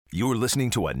You're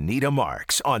listening to Anita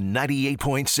Marks on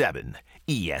 98.7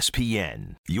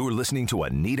 ESPN. You're listening to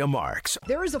Anita Marks.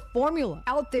 There is a formula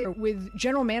out there with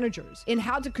general managers in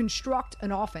how to construct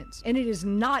an offense, and it is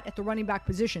not at the running back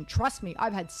position. Trust me,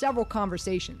 I've had several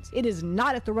conversations. It is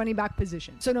not at the running back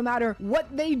position. So no matter what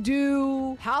they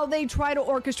do, how they try to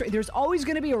orchestrate, there's always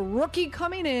going to be a rookie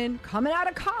coming out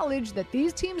of college that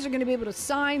these teams are going to be able to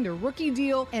sign their rookie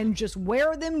deal and just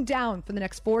wear them down for the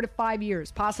next 4 to 5 years,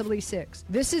 possibly 6.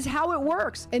 This is how it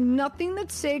works, and nothing that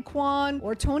Saquon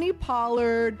or Tony Pollard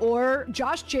or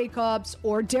Josh Jacobs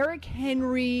or Derrick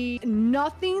Henry,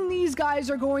 nothing these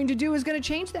guys are going to do is going to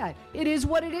change that. It is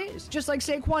what it is, just like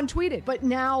Saquon tweeted. But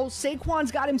now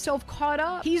Saquon's got himself caught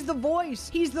up. He's the voice.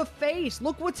 He's the face.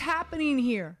 Look what's happening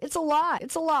here. It's a lot.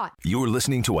 It's a lot. You're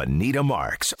listening to Anita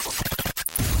Marks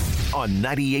on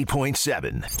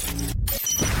 98.7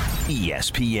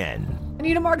 ESPN.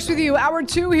 Anita Marks with you. Hour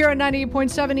 2 here on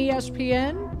 98.7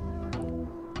 ESPN.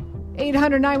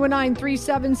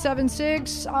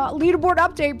 800-919-3776. Leaderboard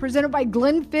update presented by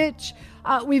Glenn Fitch.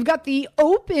 We've got the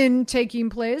Open taking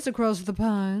place across the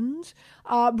pond.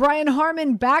 Brian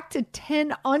Harmon back to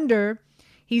 10 under.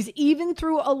 He's even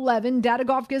through 11. Data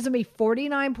Golf gives him a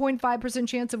 49.5%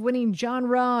 chance of winning. John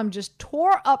Rahm just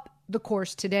tore up the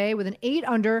course today with an 8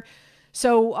 under.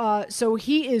 So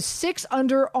he is 6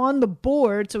 under on the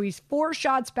board. So he's 4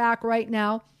 shots back right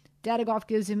now. Data Golf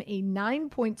gives him a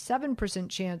 9.7%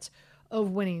 chance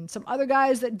of winning. Some other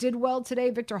guys that did well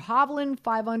today, Victor Hovland,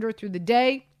 5 under through the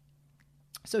day.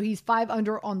 So he's 5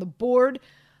 under on the board.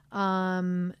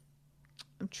 I'm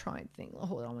trying to think.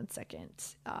 Hold on one second.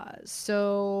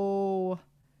 So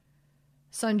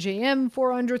Sungjae M,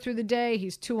 4 under through the day.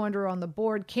 He's 2 under on the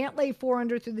board. Cantlay, 4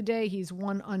 under through the day. He's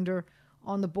 1 under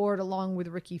on the board, along with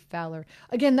Ricky Fowler.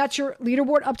 Again, that's your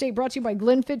leaderboard update brought to you by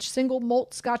Glenfiddich Single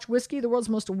Malt Scotch Whiskey, the world's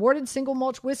most awarded single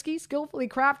malt whiskey, skillfully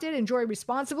crafted, enjoy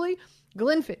responsibly.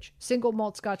 Glenfiddich Single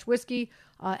Malt Scotch Whiskey,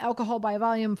 alcohol by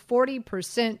volume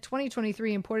 40%,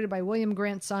 2023, imported by William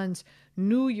Grant Sons,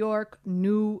 New York,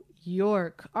 New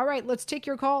York. All right, let's take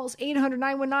your calls.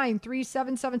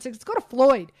 800-919-3776. Let's go to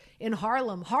Floyd in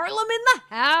Harlem. Harlem in the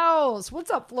house. What's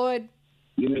up, Floyd?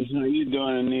 Yes, how you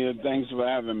doing, Anita? Thanks for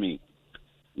having me.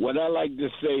 What I like to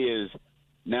say is,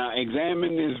 now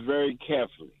examine this very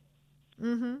carefully.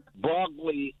 Mm-hmm.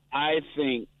 Barkley, I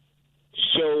think,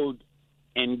 showed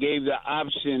and gave the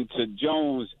option to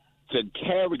Jones to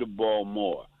carry the ball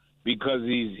more because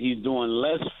he's doing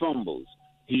less fumbles.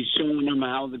 He's showing him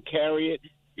how to carry it,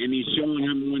 and he's showing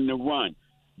him when to run.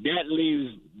 That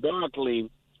leaves Barkley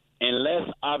in less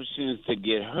options to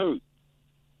get hurt.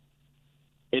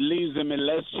 It leaves him in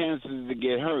less chances to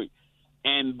get hurt.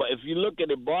 But if you look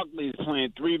at it, Barkley is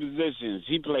playing 3 positions.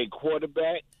 He played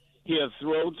quarterback, he'll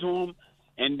throw to him,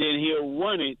 and then he'll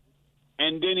run it,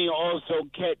 and then he'll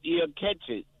catch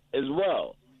it as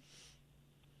well.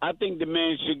 I think the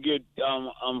man should get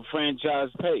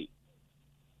franchise pay.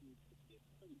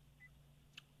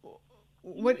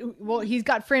 Well, he's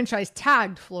got franchise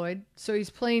tagged, Floyd, so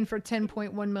he's playing for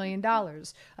 $10.1 million.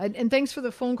 And thanks for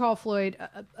the phone call, Floyd.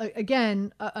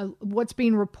 Again, what's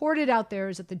being reported out there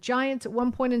is that the Giants, at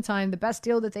one point in time, the best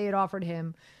deal that they had offered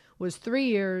him was 3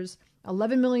 years,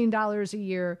 $11 million a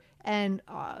year, and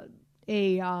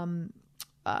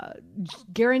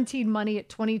guaranteed money at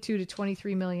 $22 to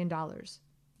 $23 million.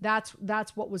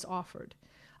 That's what was offered.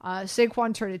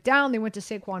 Saquon turned it down. They went to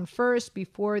Saquon first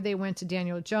before they went to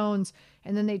Daniel Jones,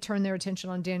 and then they turned their attention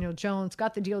on Daniel Jones,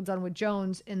 got the deal done with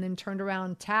Jones, and then turned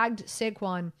around, tagged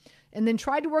Saquon, and then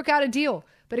tried to work out a deal.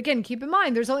 But again, keep in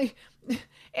mind, there's only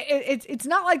it's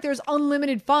not like there's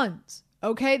unlimited funds.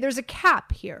 Okay, there's a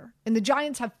cap here, and the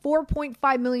Giants have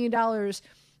 $4.5 million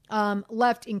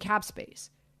left in cap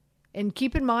space. And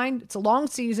keep in mind, it's a long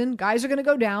season. Guys are going to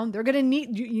go down. They're going to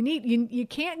need you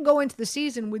can't go into the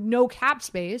season with no cap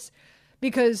space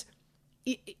because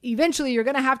eventually you're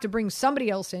going to have to bring somebody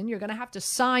else in. You're going to have to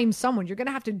sign someone. You're going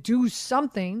to have to do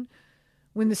something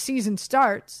when the season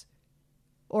starts,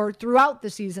 or throughout the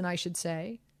season, I should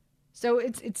say. So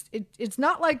it's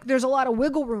not like there's a lot of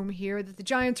wiggle room here that the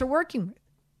Giants are working with.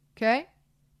 Okay?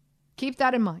 Keep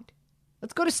that in mind.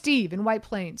 Let's go to Steve in White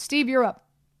Plains. Steve, you're up.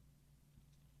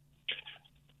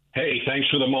 Hey, thanks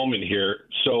for the moment here.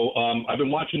 So I've been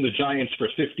watching the Giants for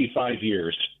 55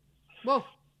 years. Whoa.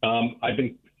 I've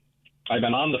been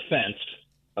on the fence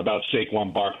about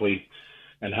Saquon Barkley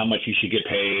and how much he should get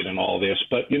paid and all this.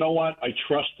 But you know what? I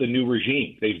trust the new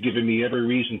regime. They've given me every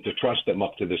reason to trust them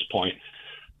up to this point.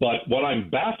 But what I'm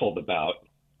baffled about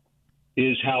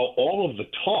is how all of the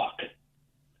talk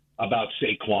about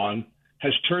Saquon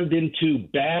has turned into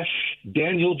bash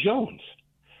Daniel Jones.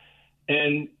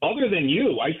 And other than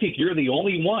you, I think you're the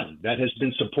only one that has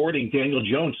been supporting Daniel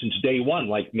Jones since day one,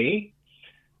 like me.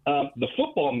 The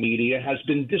football media has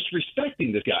been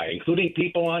disrespecting this guy, including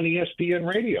people on ESPN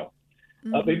radio.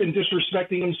 They've been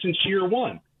disrespecting him since year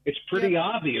one. It's pretty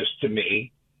obvious to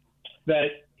me that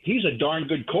he's a darn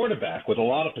good quarterback with a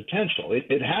lot of potential.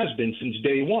 It has been since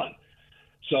day one.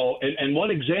 So, and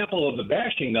one example of the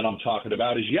bashing that I'm talking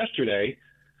about is yesterday,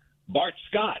 Bart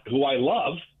Scott, who I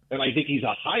love, and I think he's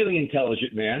a highly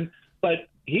intelligent man, but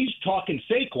he's talking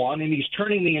Saquon, and he's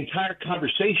turning the entire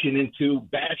conversation into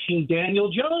bashing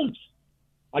Daniel Jones.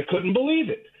 I couldn't believe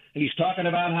it. And he's talking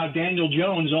about how Daniel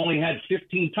Jones only had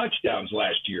 15 touchdowns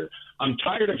last year. I'm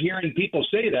tired of hearing people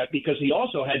say that because he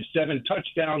also had 7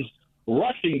 touchdowns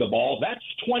rushing the ball. That's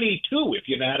 22 if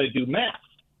you know how to do math.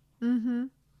 Mm-hmm.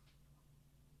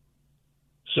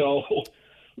 So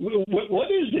what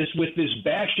is this with this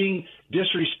bashing,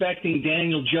 disrespecting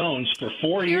Daniel Jones for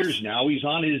 4 years now? He's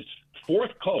on his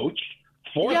 4th coach,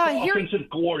 4th offensive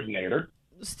coordinator.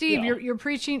 Steve, you're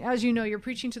preaching, as you know, you're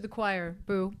preaching to the choir,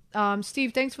 Boo.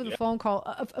 Steve, thanks for the phone call.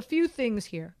 A few things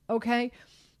here, okay?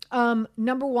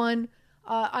 Number one,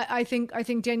 I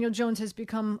think Daniel Jones has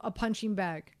become a punching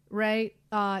bag, right?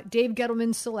 Dave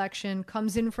Gettleman's selection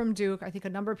comes in from Duke. I think a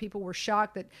number of people were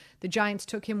shocked that the Giants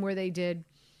took him where they did.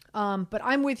 But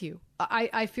I'm with you.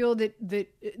 I feel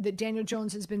that Daniel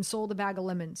Jones has been sold a bag of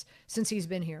lemons since he's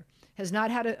been here. Has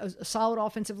not had a solid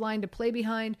offensive line to play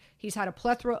behind. He's had a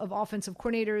plethora of offensive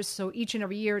coordinators. So each and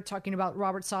every year talking about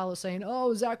Robert Saleh saying,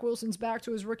 oh, Zach Wilson's back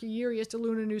to his rookie year. He has to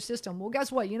learn a new system. Well,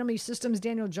 guess what? You know how many systems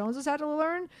Daniel Jones has had to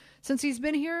learn since he's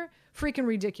been here? Freaking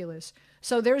ridiculous.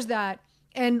 So there's that.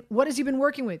 And what has he been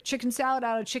working with? Chicken salad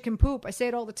out of chicken poop. I say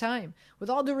it all the time. With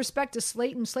all due respect to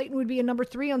Slayton would be a number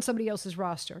 3 on somebody else's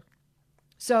roster.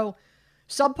 So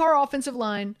subpar offensive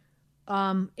line,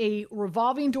 a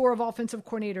revolving door of offensive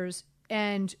coordinators,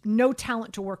 and no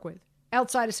talent to work with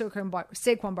outside of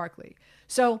Saquon Barkley.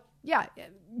 So, yeah,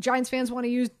 Giants fans want to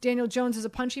use Daniel Jones as a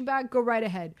punching bag? Go right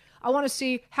ahead. I want to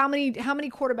see how many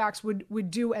quarterbacks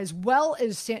would do as well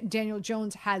as Daniel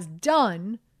Jones has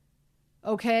done,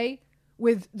 okay,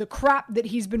 with the crap that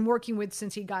he's been working with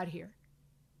since he got here.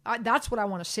 That's what I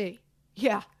want to see.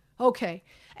 Yeah, okay.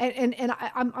 And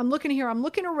I'm looking here. I'm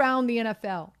looking around the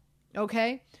NFL,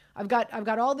 okay? I've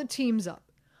got all the teams up.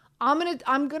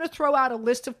 I'm gonna throw out a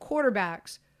list of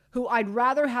quarterbacks who I'd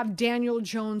rather have Daniel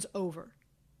Jones over.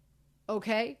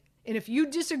 Okay? And if you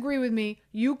disagree with me,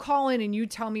 you call in and you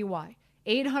tell me why.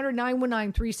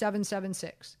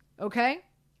 800-919-3776. Okay?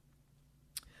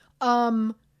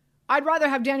 I'd rather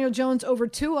have Daniel Jones over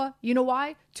Tua. You know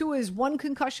why? Tua is 1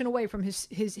 concussion away from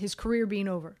his career being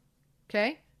over.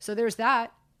 Okay? So there's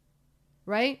that.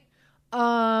 Right?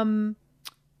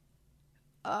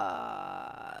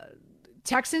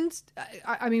 Texans,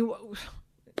 I mean,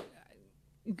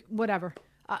 whatever.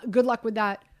 Good luck with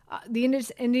that. The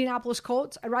Indianapolis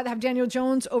Colts, I'd rather have Daniel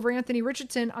Jones over Anthony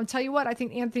Richardson. I'll tell you what, I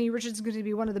think Anthony Richardson is going to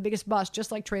be one of the biggest busts,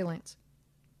 just like Trey Lance.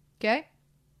 Okay?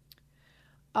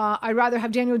 I'd rather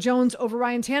have Daniel Jones over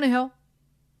Ryan Tannehill.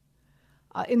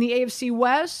 In the AFC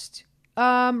West,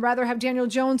 rather have Daniel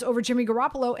Jones over Jimmy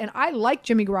Garoppolo, and I like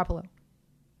Jimmy Garoppolo.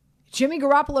 Jimmy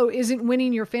Garoppolo isn't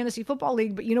winning your fantasy football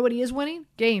league, but you know what he is winning?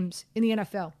 Games in the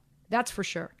NFL. That's for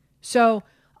sure. So,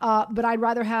 but I'd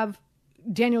rather have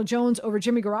Daniel Jones over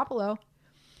Jimmy Garoppolo.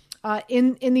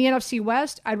 In the NFC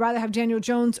West, I'd rather have Daniel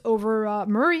Jones over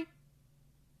Murray.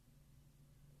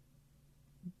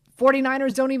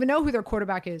 49ers don't even know who their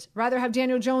quarterback is. Rather have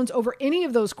Daniel Jones over any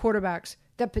of those quarterbacks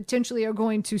that potentially are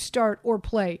going to start or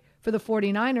play for the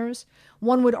 49ers.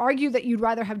 One would argue that you'd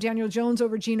rather have Daniel Jones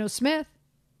over Geno Smith.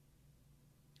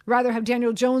 Rather have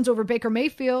Daniel Jones over Baker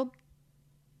Mayfield.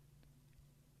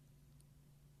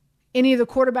 Any of the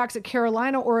quarterbacks at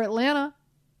Carolina or Atlanta.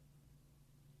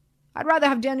 I'd rather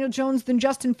have Daniel Jones than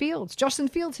Justin Fields. Justin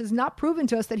Fields has not proven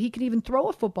to us that he can even throw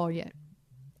a football yet.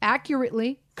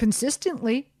 Accurately,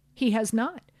 consistently, he has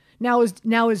not. Now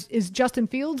is Justin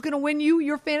Fields going to win you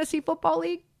your fantasy football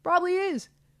league? Probably is.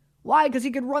 Why? Because he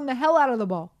could run the hell out of the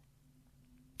ball.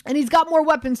 And he's got more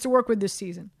weapons to work with this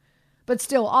season. But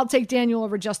still, I'll take Daniel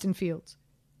over Justin Fields.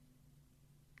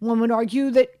 One would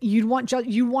argue that you want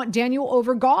Daniel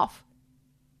over Goff.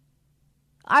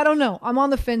 I don't know. I'm on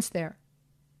the fence there.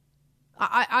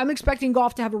 I'm expecting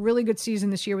Goff to have a really good season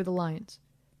this year with the Lions.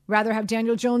 Rather have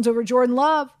Daniel Jones over Jordan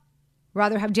Love.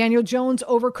 Rather have Daniel Jones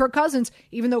over Kirk Cousins,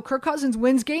 even though Kirk Cousins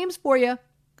wins games for you.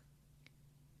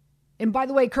 And by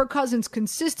the way, Kirk Cousins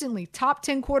consistently top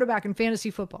 10 quarterback in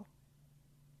fantasy football.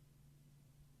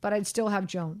 But I'd still have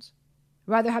Jones.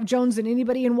 Rather have Jones than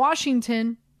anybody in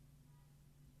Washington.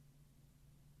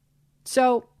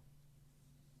 So,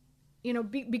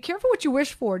 be careful what you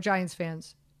wish for, Giants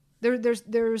fans. There's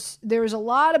a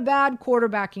lot of bad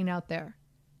quarterbacking out there.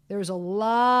 There's a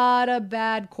lot of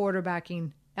bad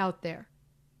quarterbacking out there.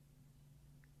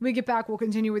 When we get back, we'll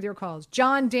continue with your calls.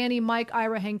 John, Danny, Mike,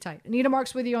 Ira, hang tight. Anita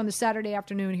Marks with you on the Saturday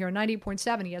afternoon here on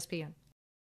 98.7 ESPN.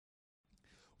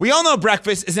 We all know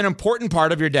breakfast is an important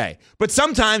part of your day, but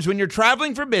sometimes when you're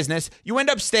traveling for business, you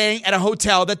end up staying at a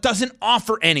hotel that doesn't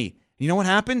offer any. You know what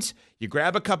happens? You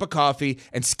grab a cup of coffee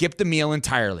and skip the meal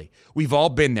entirely. We've all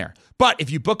been there. But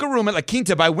if you book a room at La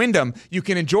Quinta by Wyndham, you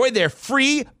can enjoy their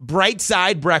free Bright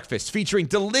Side breakfast featuring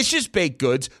delicious baked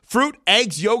goods, fruit,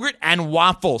 eggs, yogurt, and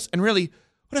waffles. And really,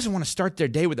 who doesn't want to start their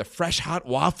day with a fresh hot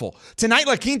waffle? Tonight,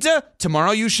 La Quinta,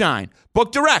 tomorrow you shine.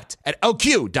 Book direct at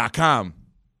lq.com.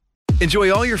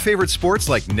 Enjoy all your favorite sports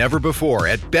like never before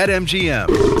at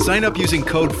BetMGM. Sign up using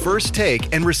code FIRSTTAKE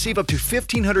and receive up to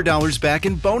 $1,500 back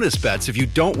in bonus bets if you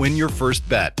don't win your first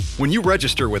bet. When you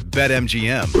register with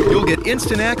BetMGM, you'll get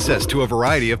instant access to a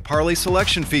variety of parlay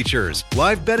selection features,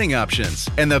 live betting options,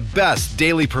 and the best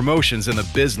daily promotions in the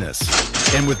business.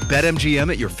 And with BetMGM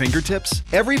at your fingertips,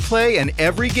 every play and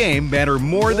every game matter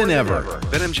more than ever.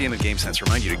 BetMGM and GameSense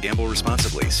remind you to gamble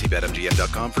responsibly. See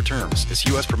BetMGM.com for terms. This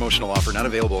U.S. promotional offer not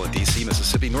available in D.C.,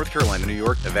 Mississippi, North Carolina, New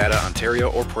York, Nevada, Ontario,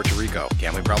 or Puerto Rico.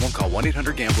 Gambling problem? Call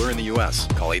 1-800-GAMBLER in the U.S.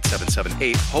 Call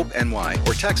 877-8-HOPE-NY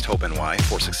or text HOPE-NY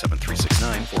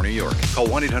 467-369 for New York. Call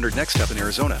 1-800-NEXT-STEP in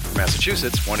Arizona. For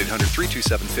Massachusetts,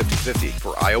 1-800-327-5050.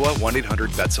 For Iowa,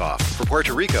 1-800-BETS-OFF. For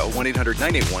Puerto Rico,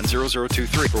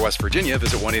 1-800-981-0023. For West Virginia,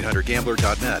 visit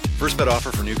 1-800-GAMBLER.net. First bet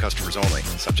offer for new customers only.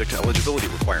 Subject to eligibility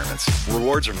requirements.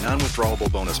 Rewards are non-withdrawable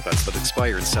bonus bets that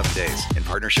expire in 7 days. In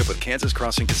partnership with Kansas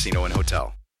Crossing Casino and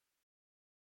Hotel.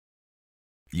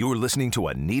 You're listening to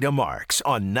Anita Marks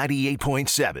on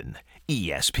 98.7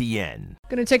 ESPN.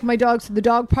 Going to take my dogs to the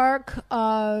dog park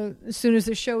as soon as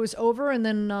the show is over. And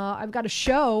then I've got a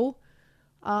show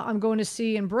I'm going to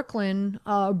see in Brooklyn,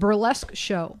 a burlesque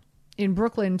show in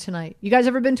Brooklyn tonight. You guys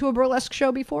ever been to a burlesque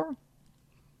show before?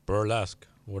 Burlesque.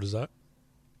 What is that?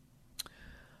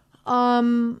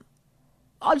 I'll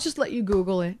just let you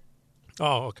Google it.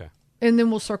 Oh, okay. And then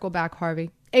we'll circle back,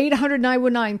 Harvey.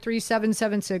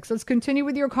 800-919-3776. Let's continue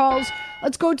with your calls.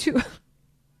 Let's go to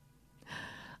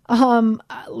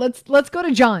let's go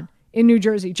to John in New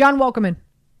Jersey. John, welcome in.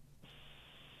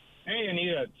 Hey,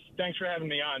 Anita. Thanks for having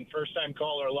me on. First-time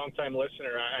caller, long-time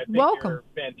listener. I think welcome. You're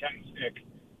fantastic.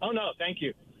 Oh, no, thank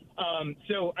you.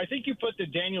 So I think you put the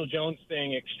Daniel Jones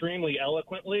thing extremely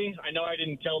eloquently. I know I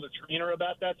didn't tell the screener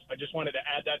about that, so I just wanted to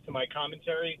add that to my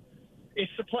commentary. It's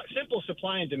simple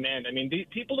supply and demand. I mean,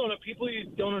 people don't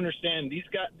understand.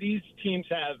 These teams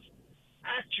have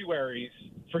actuaries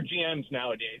for GMs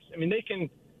nowadays. I mean, they can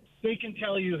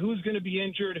tell you who's going to be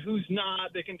injured, who's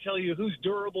not. They can tell you who's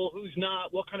durable, who's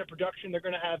not, what kind of production they're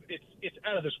going to have. It's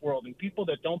out of this world. And people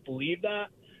that don't believe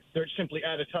that, they're simply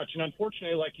out of touch. And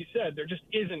unfortunately, like you said, there just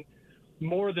isn't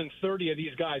more than 30 of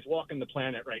these guys walking the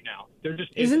planet right now. There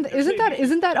just isn't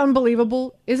that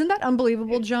unbelievable? Isn't that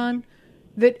unbelievable, John?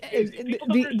 That the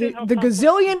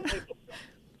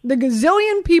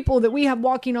gazillion people that we have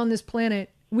walking on this planet,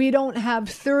 we don't have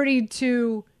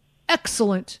 32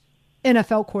 excellent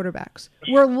NFL quarterbacks.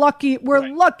 We're lucky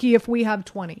if we have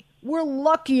 20. We're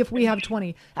lucky if we have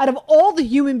 20. Out of all the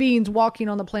human beings walking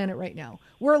on the planet right now,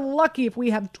 we're lucky if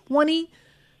we have 20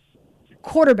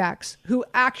 quarterbacks who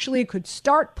actually could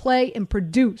start, play, and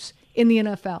produce in the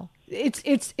NFL.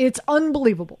 It's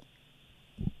unbelievable.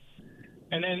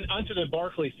 And then onto the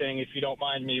Barkley thing, if you don't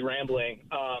mind me rambling.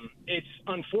 It's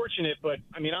unfortunate, but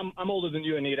I mean, I'm older than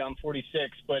you, Anita. I'm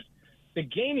 46, but the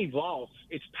game evolves.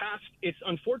 It's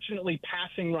unfortunately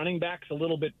passing running backs a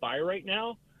little bit by right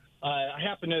now. I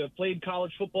happen to have played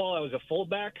college football. I was a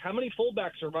fullback. How many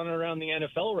fullbacks are running around the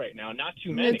NFL right now? Not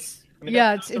too many.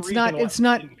 It's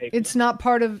not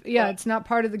part of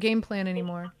the game plan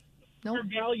anymore. Nope.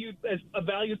 A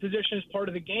valued position is part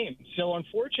of the game. So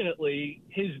unfortunately,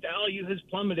 his value has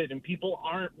plummeted, and people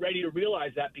aren't ready to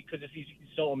realize that because he's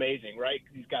so amazing, right?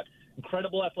 He's got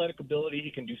incredible athletic ability. He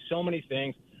can do so many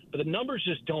things, but the numbers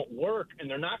just don't work, and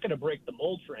they're not going to break the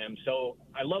mold for him. So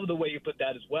I love the way you put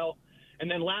that as well. And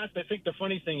then last, I think the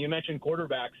funny thing, you mentioned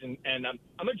quarterbacks, and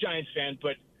I'm a Giants fan,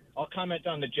 but I'll comment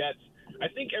on the Jets. I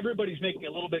think everybody's making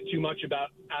a little bit too much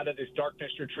out of this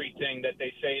darkness retreat thing that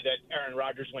they say that Aaron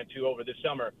Rodgers went to over the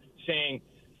summer, saying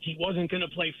he wasn't going to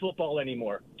play football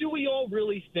anymore. Do we all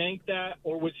really think that,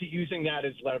 or was he using that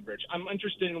as leverage? I'm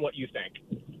interested in what you think.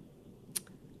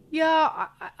 Yeah,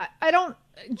 I don't,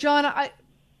 John,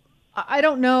 I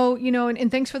don't know, and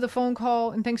thanks for the phone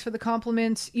call and thanks for the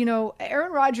compliments.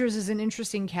 Aaron Rodgers is an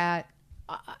interesting cat.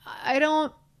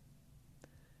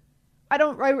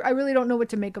 I really don't know what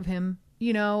to make of him.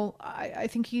 I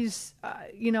think he's,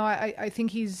 I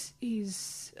think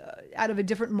he's out of a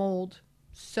different mold.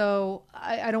 So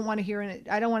I don't want to hear it.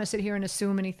 I don't want to sit here and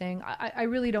assume anything. I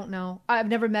really don't know. I've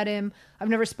never met him. I've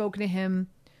never spoken to him.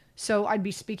 So I'd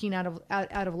be speaking out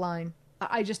of line.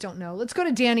 I just don't know. Let's go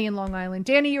to Danny in Long Island.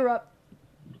 Danny, you're up.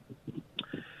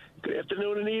 Good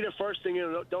afternoon, Anita. First thing,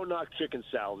 don't knock chicken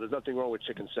salad. There's nothing wrong with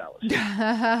chicken salad.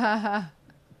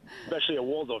 Especially a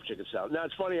Waldorf chicken salad. Now,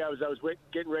 it's funny. I was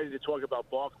getting ready to talk about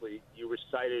Barkley. You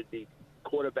recited the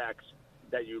quarterbacks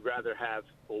that you'd rather have,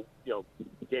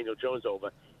 Daniel Jones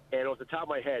over. And off the top of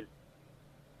my head,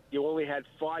 you only had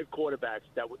 5 quarterbacks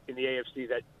that were in the AFC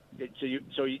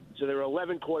so there were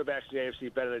 11 quarterbacks in the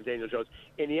AFC better than Daniel Jones.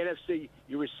 In the NFC,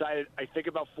 you recited, I think,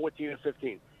 about 14 or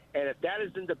 15. And if that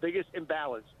isn't the biggest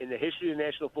imbalance in the history of the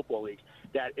National Football League,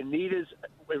 that Anita's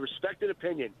respected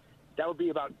opinion, that would be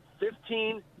about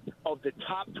 15 of the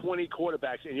top 20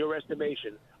 quarterbacks in your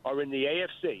estimation are in the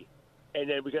AFC. And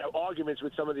then we could have arguments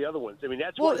with some of the other ones. I mean,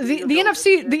 that's the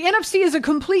NFC is a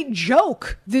complete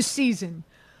joke this season.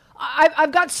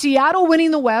 I've got Seattle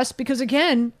winning the West because,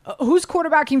 again, who's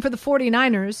quarterbacking for the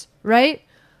 49ers, right?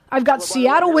 I've got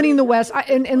Seattle winning the West.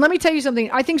 And let me tell you something.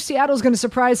 I think Seattle's going to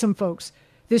surprise some folks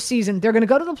this season. They're going to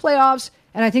go to the playoffs,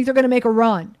 and I think they're going to make a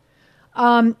run.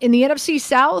 In the NFC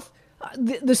South,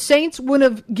 the Saints would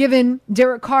have given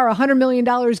Derek Carr $100 million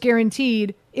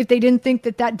guaranteed if they didn't think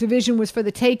that division was for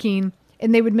the taking,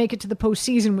 and they would make it to the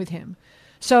postseason with him.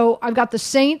 So I've got the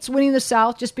Saints winning the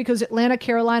South just because Atlanta,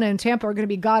 Carolina, and Tampa are going to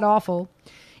be god-awful.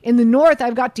 In the North,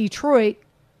 I've got Detroit,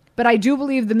 but I do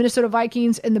believe the Minnesota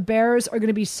Vikings and the Bears are going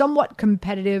to be somewhat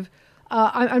competitive.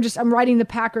 I'm writing the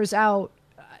Packers out,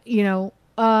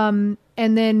 and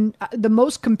then the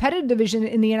most competitive division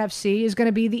in the NFC is going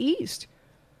to be the East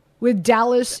with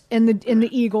Dallas and the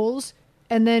Eagles.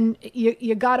 And then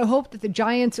you got to hope that the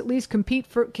Giants at least can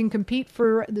compete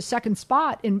for the second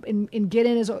spot and get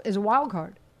in as a wild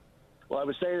card. Well, I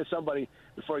was saying to somebody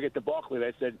before I get to Barkley,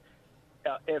 I said,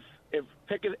 if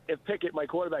Pickett, my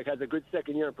quarterback, has a good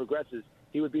second year and progresses,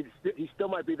 he still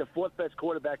might be the 4th best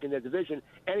quarterback in their division,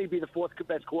 and he'd be the 4th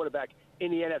best quarterback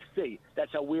in the NFC.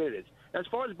 That's how weird it is. Now, as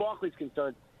far as Barkley's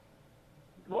concerned,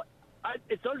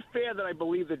 it's unfair that I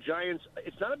believe the Giants.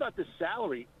 It's not about the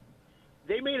salary.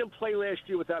 They made him play last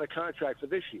year without a contract for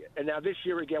this year, and now this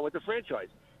year again with the franchise.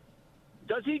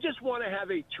 Does he just want to have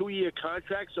a 2-year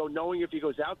contract, so knowing if he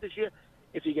goes out this year,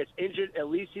 if he gets injured, at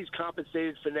least he's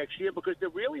compensated for next year? Because they're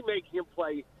really making him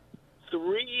play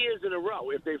 3 years in a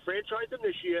row. If they franchise him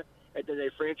this year and then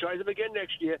they franchise him again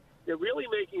next year, they're really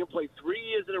making him play 3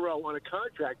 years in a row on a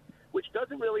contract, which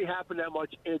doesn't really happen that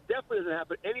much, and it definitely doesn't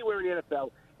happen anywhere in the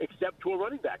NFL except to a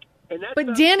running back.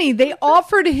 But Danny, they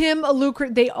offered him a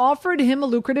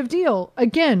lucrative deal.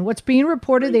 Again, what's being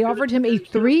reported, they offered him a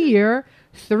 3-year,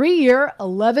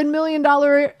 $11 million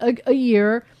a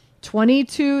year, $22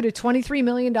 to $23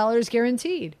 million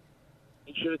guaranteed.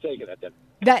 He should have taken that then.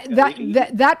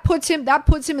 That puts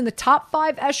him in the top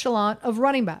 5 echelon of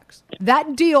running backs.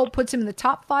 That deal puts him in the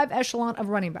top 5 echelon of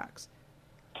running backs.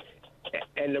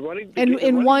 And the running back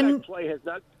play has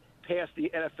not passed the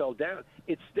NFL down.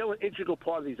 It's still an integral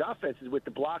part of these offenses with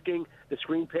the blocking, the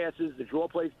screen passes, the draw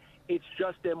plays. It's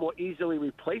just they're more easily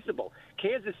replaceable.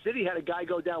 Kansas City had a guy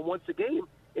go down once a game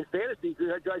in fantasy.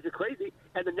 That guys are crazy.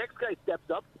 And the next guy steps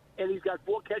up, and he's got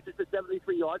 4 catches for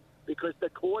 73 yards because the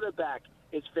quarterback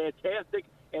is fantastic,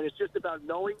 and it's just about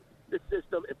knowing the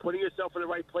system and putting yourself in the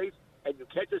right place, and you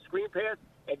catch a screen pass,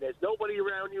 and there's nobody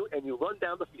around you, and you run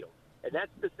down the field. And that's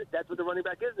what the running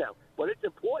back is now. But it's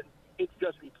important. It's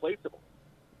just replaceable.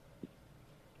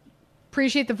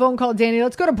 Appreciate the phone call, Danny.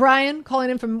 Let's go to Brian, calling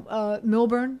in from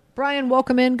Milburn. Brian,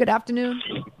 welcome in. Good afternoon.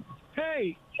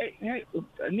 Hey,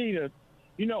 Anita,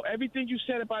 everything you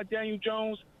said about Daniel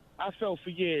Jones, I felt for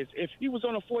years. If he was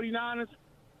on the 49ers,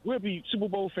 we'll be Super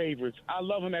Bowl favorites. I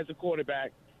love him as a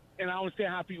quarterback, and I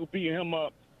understand how people beat him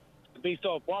up based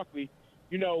off Barkley.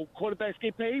 Quarterbacks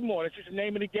get paid more. That's just the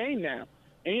name of the game now.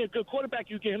 And he's a good quarterback.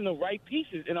 You get him the right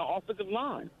pieces in an offensive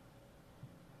line.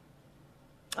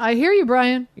 I hear you,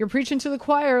 Brian. You're preaching to the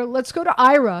choir. Let's go to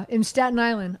Ira in Staten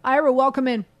Island. Ira, welcome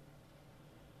in.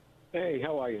 Hey,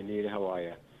 how are you, Anita? How are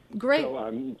you? Great. So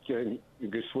I'm going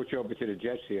to switch over to the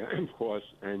Jets here, of course.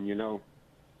 And, you don't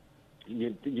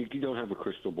have a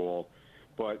crystal ball.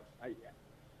 But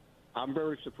I'm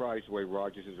very surprised the way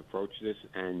Rodgers has approached this.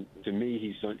 And to me,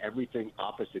 he's done everything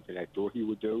opposite that I thought he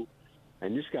would do.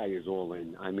 And this guy is all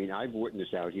in. I mean, I've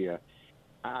witnessed out here.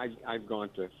 I've gone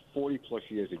to 40-plus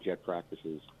years of Jet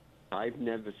practices. I've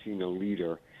never seen a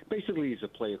leader. Basically, he's a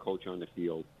player coach on the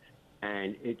field.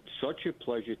 And it's such a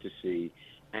pleasure to see.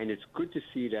 And it's good to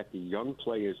see that the young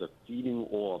players are feeding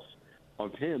off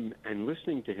of him and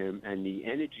listening to him and the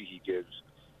energy he gives.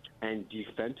 And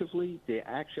defensively, they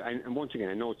actually, and once again,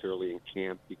 I know it's early in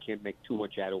camp. You can't make too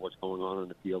much out of what's going on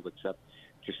the field, except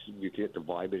just you get the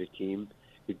vibe of the team.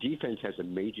 The defense has a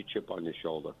major chip on their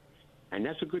shoulder. And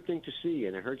that's a good thing to see.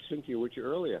 And I heard Cynthia with you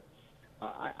earlier.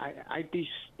 I'd be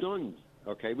stunned,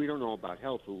 okay? We don't know about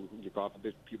health. God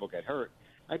forbid people get hurt.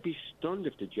 I'd be stunned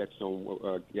if the Jets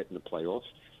don't get in the playoffs.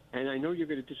 And I know you're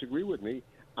going to disagree with me.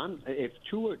 If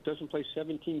Tua doesn't play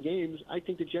 17 games, I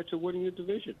think the Jets are winning the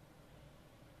division.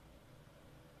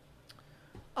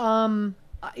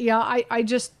 Yeah, I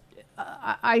just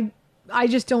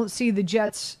don't see the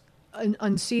Jets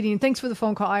unseating. Thanks for the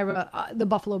phone call, Ira. The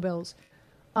Buffalo Bills.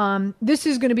 This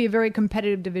is going to be a very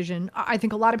competitive division. I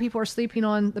think a lot of people are sleeping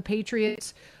on the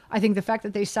Patriots. I think the fact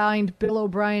that they signed Bill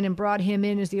O'Brien and brought him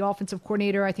in as the offensive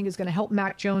coordinator, I think is going to help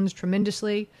Mac Jones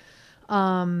tremendously.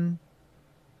 I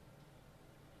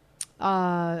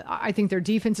think their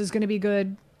defense is going to be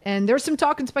good. And there's some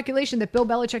talk and speculation that Bill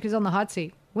Belichick is on the hot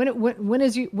seat. When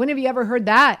have you ever heard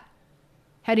that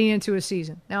heading into a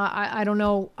season? Now, I don't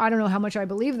know how much I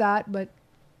believe that, but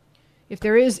if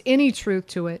there is any truth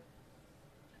to it,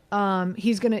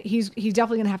 he's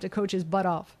definitely gonna have to coach his butt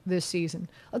off this season.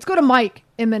 Let's go to Mike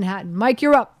in Manhattan. Mike,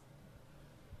 you're up.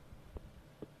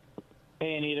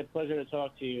 Hey, Anita, pleasure to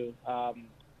talk to you. I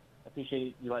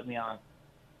appreciate you letting me on.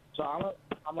 So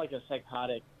I'm like a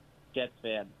psychotic Jets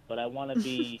fan, but I want to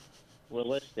be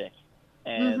realistic.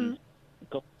 And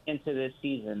going into this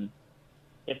season,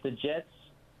 if the Jets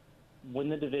win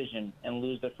the division and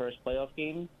lose their first playoff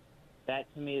game, that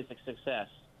to me is a success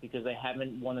because they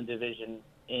haven't won a division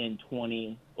in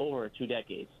over 2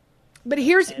 decades. But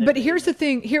here's the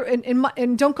thing here,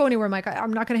 and don't go anywhere, Mike.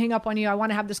 I'm not going to hang up on you. I want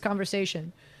to have this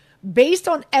conversation. Based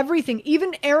on everything,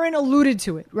 even Aaron alluded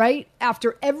to it, right?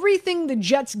 After everything the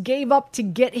Jets gave up to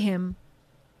get him,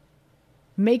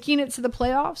 making it to the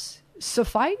playoffs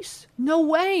suffice? No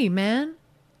way, man.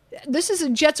 This is a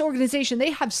Jets organization.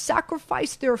 They have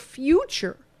sacrificed their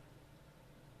future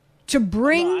to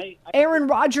bring Aaron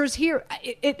Rodgers here.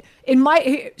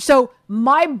 So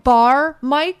my bar,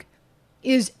 Mike,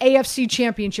 is AFC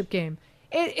Championship game.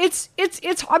 It's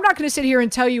I'm not going to sit here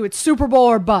and tell you it's Super Bowl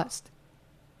or bust.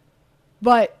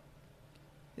 But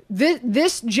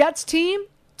this Jets team,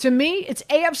 to me, it's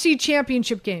AFC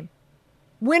Championship game.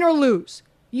 Win or lose.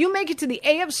 You make it to the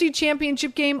AFC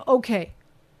Championship game, okay.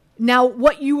 Now,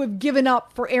 what you have given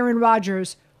up for Aaron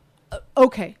Rodgers,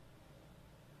 okay.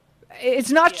 It's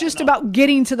not just about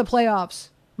getting to the playoffs,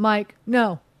 Mike.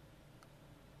 No.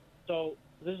 So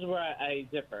this is where I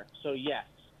differ. So yes,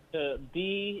 to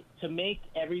make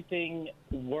everything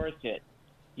worth it,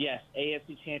 yes,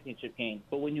 AFC Championship game.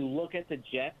 But when you look at the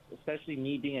Jets, especially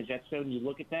me being a Jets fan, you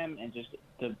look at them and just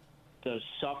the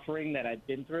suffering that I've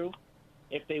been through.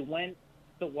 If they went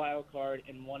the wild card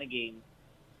and won a game,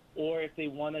 or if they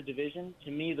won a division,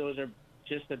 to me those are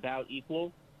just about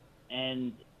equal.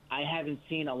 And I haven't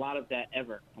seen a lot of that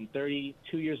ever. I'm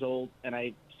 32 years old, and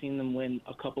I've seen them win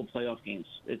a couple playoff games.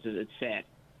 It's sad.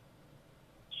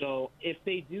 So if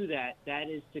they do that, that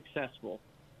is successful.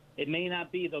 It may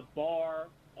not be the bar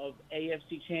of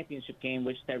AFC Championship game,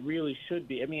 which that really should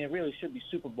be. I mean, it really should be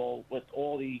Super Bowl with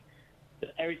all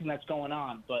everything that's going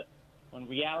on. But when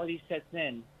reality sets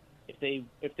in,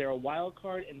 if they're a wild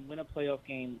card and win a playoff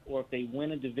game, or if they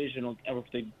win a division, or if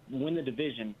they win the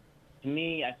division, to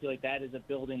me, I feel like that is a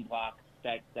building block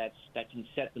that can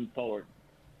set them forward.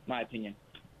 My opinion.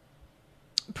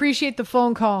 Appreciate the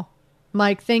phone call,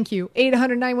 Mike. Thank you.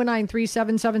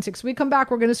 800-919-3776. When we come back,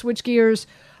 we're going to switch gears.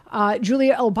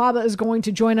 Julia Elbaba is going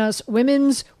to join us.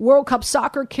 Women's World Cup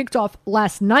soccer kicked off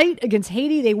last night against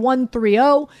Haiti. They won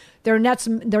 3-0. Their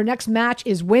next match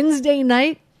is Wednesday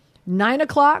night,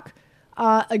 9:00,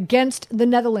 against the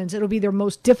Netherlands. It'll be their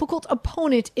most difficult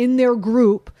opponent in their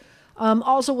group.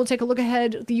 Also, we'll take a look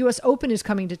ahead. The U.S. Open is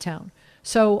coming to town.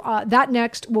 So that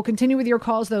next. We'll continue with your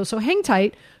calls, though. So hang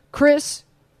tight. Chris,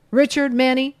 Richard,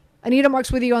 Manny, Anita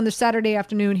Marks with you on this Saturday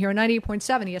afternoon here on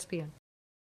 98.7 ESPN.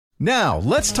 Now,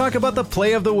 let's talk about the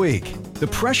play of the week. The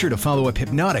pressure to follow up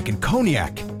Hypnotic and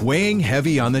Cognac, weighing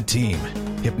heavy on the team.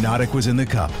 Hypnotic was in the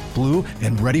cup, blue,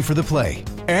 and ready for the play.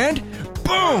 And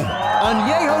boom!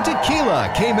 Añejo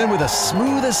Tequila came in with a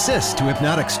smooth assist to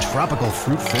Hypnotic's tropical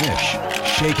fruit finish.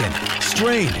 Shaken,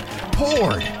 strained,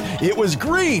 poured. It was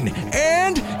green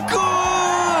and good!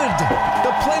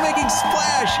 The playmaking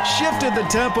splash shifted the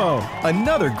tempo.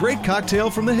 Another great cocktail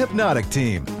from the Hypnotic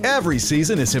team. Every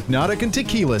season is Hypnotic and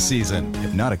Tequila season.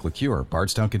 Hypnotic Liqueur,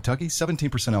 Bardstown, Kentucky,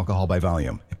 17% alcohol by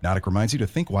volume. Hypnotic reminds you to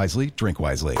think wisely, drink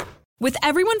wisely. With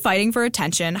everyone fighting for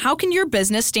attention, how can your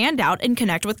business stand out and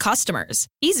connect with customers?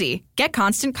 Easy. Get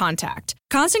Constant Contact.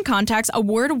 Constant Contact's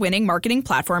award-winning marketing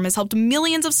platform has helped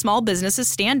millions of small businesses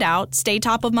stand out, stay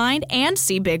top of mind, and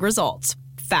see big results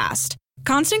fast.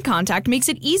 Constant Contact makes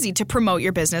it easy to promote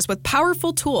your business with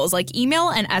powerful tools like email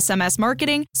and SMS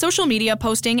marketing, social media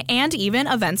posting, and even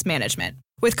events management.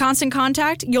 With Constant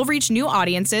Contact, you'll reach new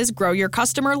audiences, grow your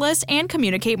customer list, and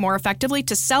communicate more effectively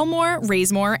to sell more,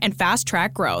 raise more, and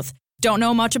fast-track growth. Don't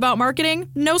know much about marketing?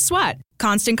 No sweat.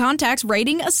 Constant Contact's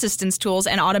writing assistance tools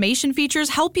and automation features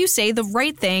help you say the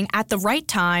right thing at the right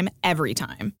time, every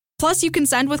time. Plus, you can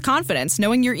send with confidence,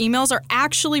 knowing your emails are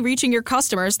actually reaching your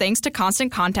customers thanks to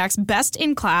Constant Contact's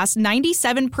best-in-class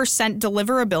 97%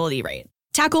 deliverability rate.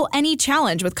 Tackle any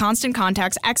challenge with Constant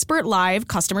Contact's expert live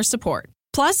customer support.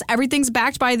 Plus, everything's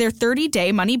backed by their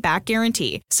 30-day money-back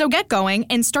guarantee. So get going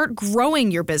and start growing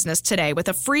your business today with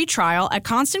a free trial at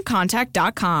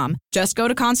ConstantContact.com. Just go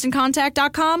to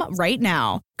ConstantContact.com right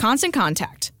now. Constant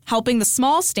Contact, helping the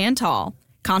small stand tall.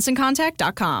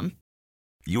 ConstantContact.com.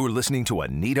 You're listening to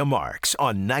Anita Marks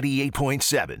on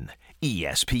 98.7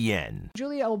 ESPN.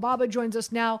 Julia Elbaba joins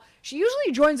us now. She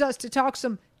usually joins us to talk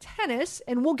some tennis,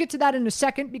 and we'll get to that in a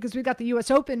second because we've got the U.S.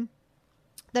 Open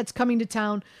that's coming to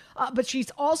town. But she's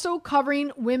also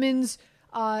covering women's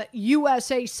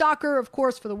USA soccer, of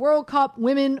course, for the World Cup.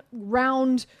 Women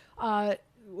round, or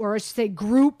I should say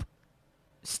group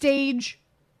stage,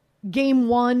 game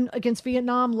 1 against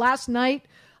Vietnam. Last night,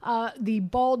 the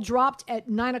ball dropped at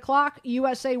 9 o'clock.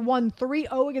 USA won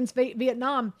 3-0 against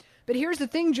Vietnam. But here's the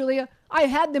thing, Julia. I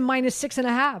had them minus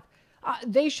 6.5.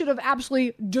 They should have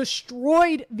absolutely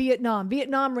destroyed Vietnam.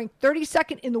 Vietnam ranked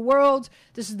 32nd in the world.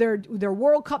 This is their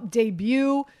World Cup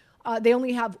debut. They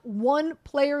only have one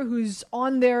player who's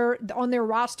on their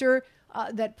roster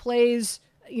that plays,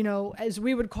 as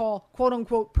we would call, quote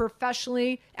unquote,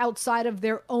 professionally outside of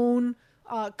their own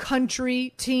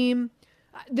country team.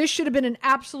 This should have been an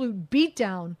absolute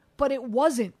beatdown, but it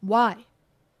wasn't. Why?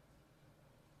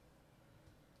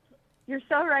 You're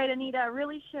so right, Anita. It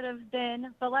really should have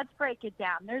been, but let's break it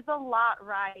down. There's a lot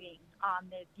riding on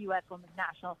this U.S. women's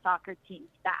national soccer team's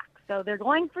back. So they're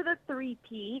going for the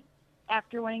three-peat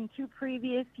after winning 2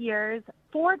 previous years,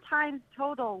 4 times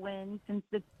total wins since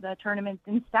the tournament's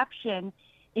inception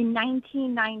in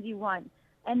 1991.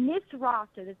 And this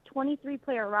roster, this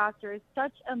 23-player roster, is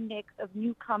such a mix of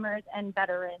newcomers and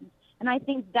veterans. And I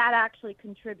think that actually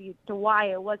contributes to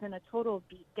why it wasn't a total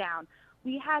beatdown.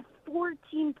 We had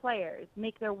 14 players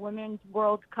make their Women's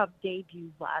World Cup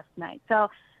debuts last night.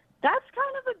 So that's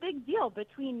kind of a big deal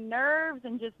between nerves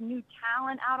and just new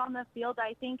talent out on the field.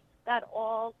 I think that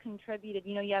all contributed.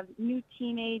 You have new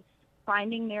teammates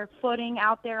finding their footing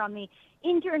out there on the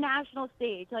international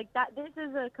stage. Like that, this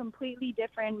is a completely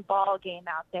different ball game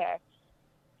out there.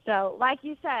 So like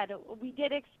you said, we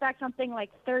did expect something like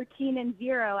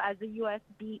 13-0 as the U.S.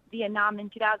 beat Vietnam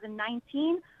in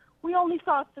 2019. We only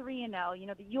saw 3-0.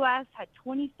 The U.S. had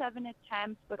 27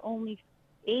 attempts, but only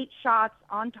 8 shots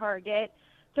on target.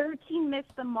 13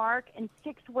 missed the mark, and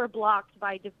 6 were blocked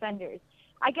by defenders.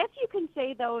 I guess you can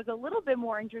say, though, it was a little bit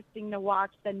more interesting to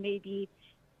watch than maybe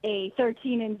a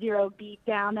 13-0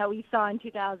 beatdown that we saw in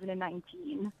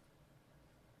 2019.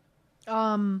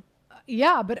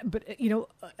 Yeah, but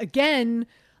again,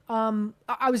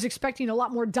 I was expecting a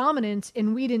lot more dominance,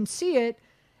 and we didn't see it.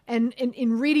 And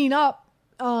in reading up,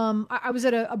 I was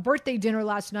at a birthday dinner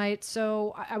last night,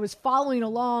 so I was following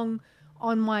along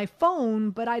on my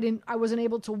phone, but I wasn't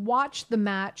able to watch the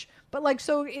match. But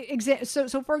so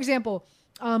for example,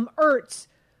 Ertz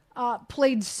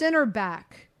played center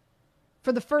back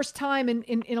for the first time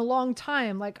in a long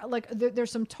time.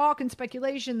 There's some talk and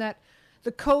speculation that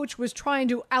the coach was trying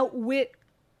to outwit,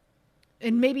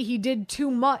 and maybe he did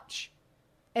too much,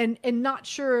 and not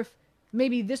sure if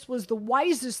maybe this was the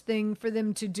wisest thing for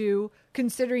them to do,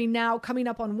 considering now coming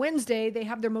up on Wednesday, they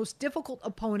have their most difficult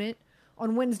opponent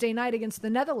on Wednesday night against the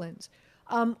Netherlands.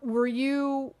 Were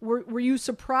you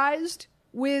surprised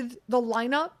with the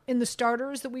lineup in the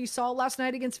starters that we saw last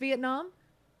night against Vietnam?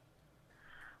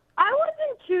 I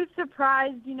wasn't too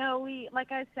surprised.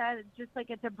 Like I said,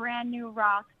 it's a brand new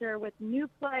roster with new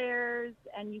players,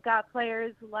 and you got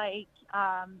players like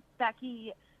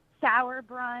Becky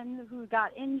Sauerbrunn, who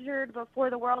got injured before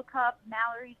the World Cup,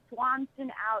 Mallory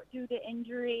Swanson out due to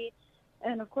injury,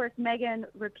 and of course Megan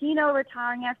Rapinoe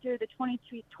retiring after the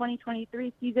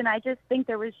 2023 season. I just think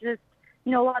there was just a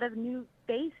lot of new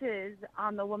faces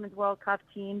on the Women's World Cup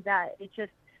team that it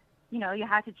just you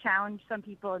had to challenge some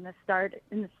people in the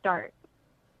start.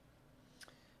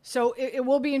 So it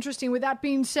will be interesting. With that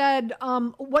being said,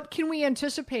 what can we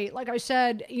anticipate? Like I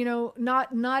said,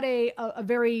 not a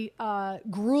very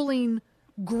grueling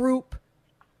group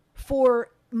for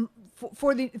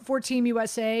Team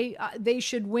USA. They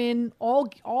should win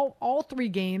all 3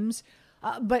 games.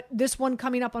 But this one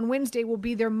coming up on Wednesday will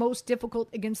be their most difficult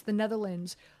against the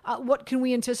Netherlands. What can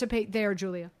we anticipate there,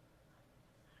 Julia?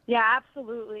 Yeah,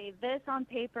 absolutely. This on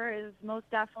paper is most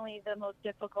definitely the most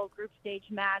difficult group stage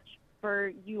match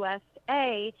for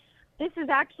USA. This is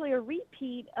actually a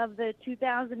repeat of the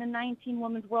 2019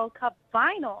 Women's World Cup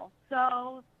final.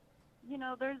 So,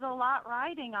 there's a lot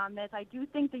riding on this. I do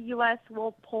think the U.S.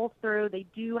 will pull through. They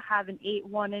do have an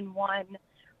 8-1-1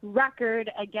 record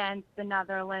against the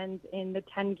Netherlands in the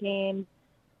 10 games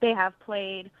they have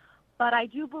played. But I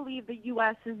do believe the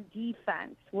U.S.'s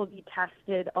defense will be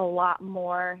tested a lot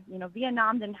more.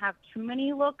 Vietnam didn't have too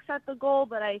many looks at the goal,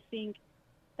 but I think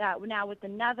that now with the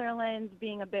Netherlands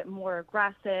being a bit more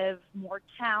aggressive, more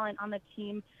talent on the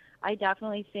team, I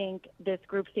definitely think this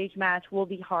group stage match will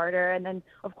be harder. And then,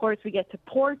 of course, we get to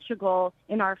Portugal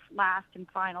in our last and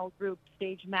final group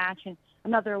stage match, and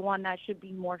another one that should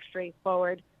be more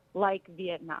straightforward, like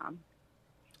Vietnam.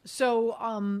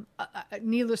 So,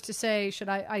 needless to say, should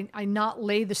I not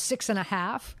lay the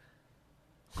 6.5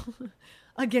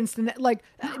 against the net? Like,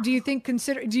 do you think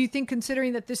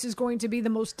considering that this is going to be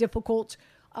the most difficult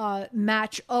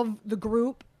match of the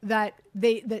group, that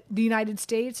the United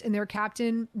States and their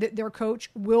captain, their coach,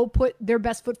 will put their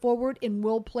best foot forward and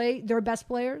will play their best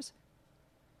players?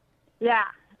 Yeah,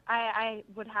 I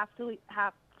would have to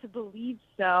believe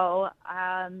so.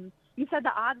 You said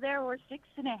the odds there were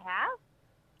 6.5.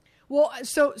 Well,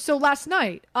 so last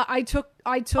night I took.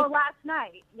 Oh, last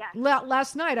night, yes.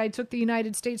 Last night I took the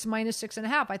United States minus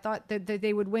 6.5. I thought that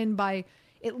they would win by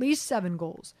at least 7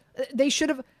 goals. They should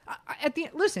have.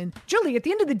 Listen, Julie. At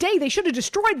the end of the day, they should have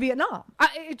destroyed Vietnam.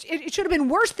 It should have been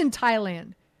worse than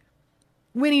Thailand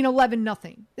winning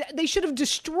 11-0. They should have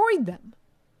destroyed them.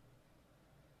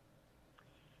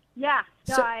 Yeah,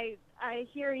 so I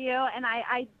hear you, and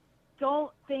I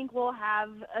don't think we'll have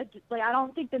I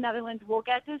don't think the Netherlands will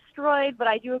get destroyed, but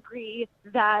I do agree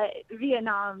that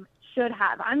Vietnam should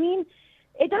have. I mean,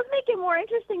 it does make it more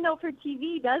interesting though for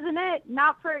TV, doesn't it?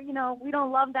 Not for we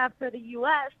don't love that for the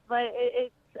U.S., but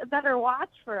it's a better watch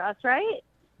for us, right?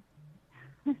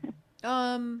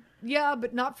 Yeah,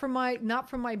 but not for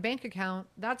my bank account.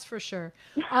 That's for sure.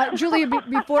 Julia,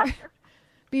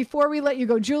 before we let you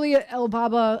go, Julia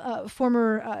Elbaba,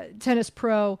 former tennis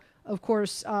pro. Of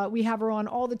course, we have her on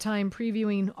all the time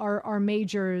previewing our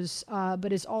majors,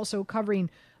 but is also covering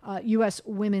U.S.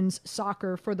 women's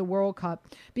soccer for the World Cup.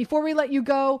 Before we let you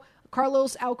go,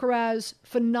 Carlos Alcaraz,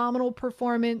 phenomenal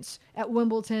performance at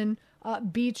Wimbledon,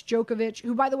 beats Djokovic,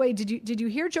 who, by the way, did you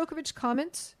hear Djokovic's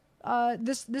comments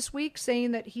this week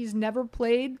saying that he's never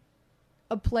played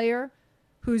a player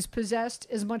who's possessed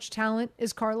as much talent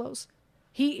as Carlos?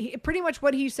 He pretty much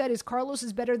what he said is Carlos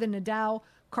is better than Nadal.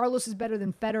 Carlos is better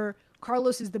than Federer.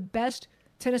 Carlos is the best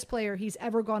tennis player he's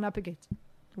ever gone up against.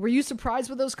 Were you surprised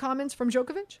with those comments from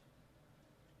Djokovic?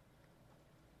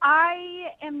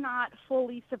 I am not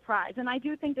fully surprised, and I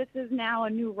do think this is now a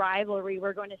new rivalry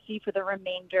we're going to see for the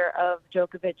remainder of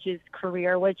Djokovic's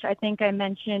career, which I think I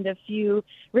mentioned a few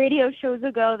radio shows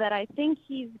ago that I think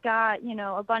he's got,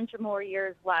 a bunch of more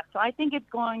years left. So I think it's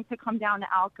going to come down to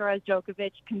Alcaraz,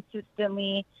 Djokovic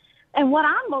consistently. And what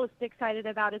I'm most excited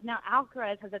about is now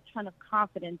Alcaraz has a ton of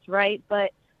confidence, right?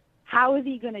 But how is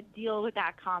he going to deal with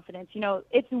that confidence?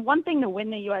 It's one thing to win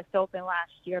the U.S. Open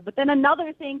last year, but then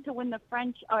another thing to win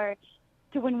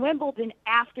to win Wimbledon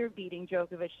after beating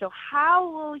Djokovic. So how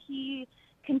will he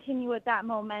continue with that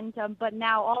momentum? But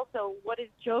now also, what is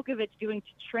Djokovic doing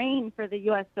to train for the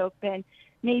U.S. Open?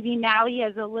 Maybe now he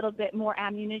has a little bit more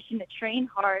ammunition to train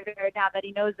harder now that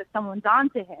he knows that someone's on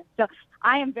to him. So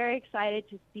I am very excited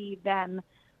to see them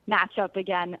match up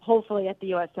again, hopefully at the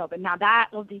U.S. Open. Now that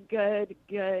will be good,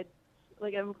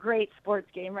 like a great sports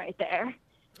game right there.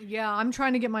 Yeah, I'm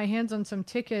trying to get my hands on some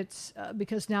tickets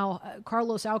because now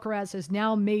Carlos Alcaraz has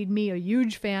now made me a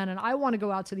huge fan, and I want to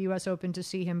go out to the U.S. Open to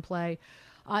see him play.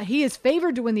 He is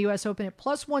favored to win the U.S. Open at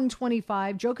plus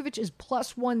 125. Djokovic is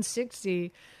plus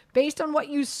 160. Based on what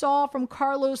you saw from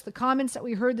Carlos, the comments that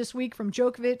we heard this week from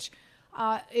Djokovic,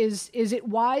 is it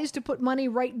wise to put money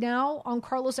right now on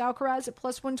Carlos Alcaraz at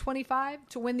plus 125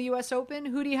 to win the U.S. Open?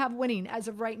 Who do you have winning as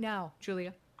of right now,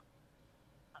 Julia?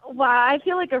 Well, I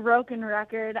feel like a broken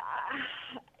record.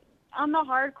 On the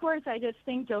hard course, I just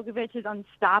think Djokovic is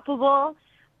unstoppable.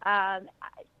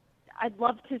 I'd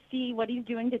love to see what he's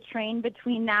doing to train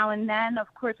between now and then.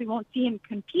 Of course, we won't see him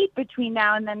compete between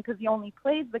now and then because he only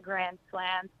plays the Grand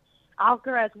Slams.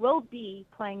 Alcaraz will be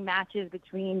playing matches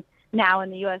between now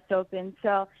and the U.S. Open.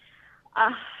 So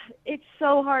it's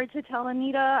so hard to tell,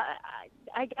 Anita.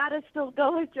 I got to still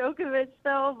go with Djokovic,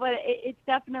 though, but it's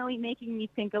definitely making me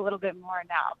think a little bit more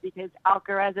now because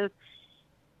Alcaraz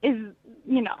is,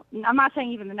 you know, I'm not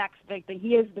saying even the next big thing.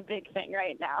 He is the big thing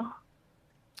right now.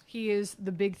 He is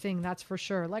the big thing, that's for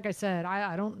sure. Like I said,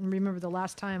 I don't remember the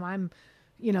last time I'm,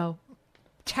 you know,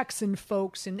 texting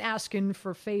folks and asking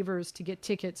for favors to get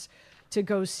tickets to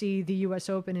go see the U.S.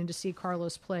 Open and to see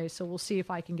Carlos play. So we'll see if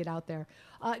I can get out there.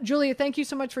 Julia, thank you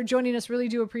so much for joining us. Really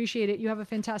do appreciate it. You have a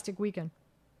fantastic weekend.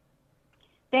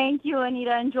 Thank you,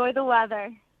 Anita. Enjoy the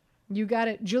weather. You got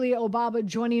it. Julia Elbaba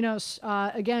joining us.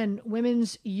 Again,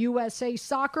 Women's USA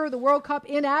Soccer, the World Cup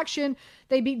in action.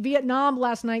 They beat Vietnam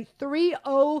last night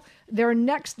 3-0. Their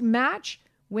next match,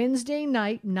 Wednesday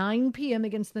night, 9 p.m.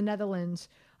 against the Netherlands.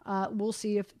 We'll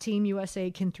see if Team USA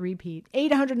can three-peat.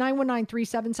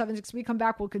 800-919-3776. We come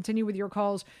back. We'll continue with your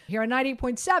calls here on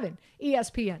 98.7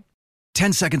 ESPN.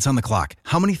 10 seconds on the clock.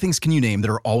 How many things can you name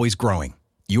that are always growing?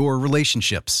 Your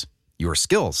relationships, your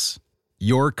skills,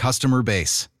 your customer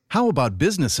base. How about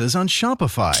businesses on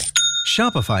Shopify?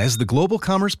 Shopify is the global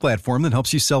commerce platform that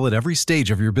helps you sell at every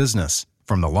stage of your business.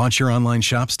 From the launch your online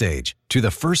shop stage, to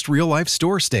the first real-life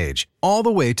store stage, all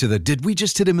the way to the did we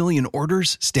just hit a million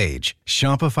orders stage.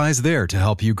 Shopify's there to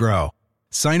help you grow.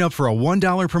 Sign up for a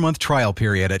 $1 per month trial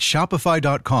period at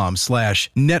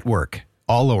shopify.com/network,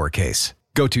 all lowercase.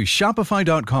 Go to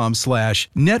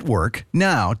shopify.com/network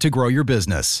now to grow your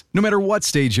business, no matter what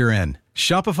stage you're in.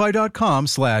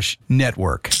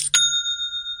 Shopify.com/network.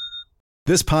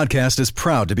 This podcast is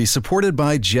proud to be supported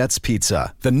by Jets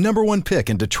Pizza, the #1 pick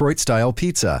in Detroit-style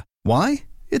pizza. Why?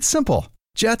 It's simple.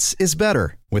 Jets is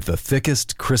better. With the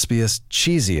thickest, crispiest,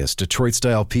 cheesiest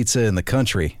Detroit-style pizza in the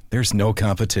country, there's no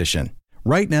competition.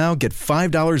 Right now, get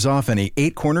 $5 off any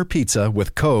 8-corner pizza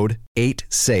with code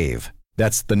 8SAVE.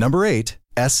 That's the number 8,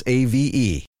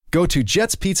 SAVE. Go to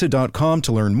jetspizza.com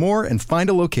to learn more and find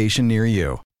a location near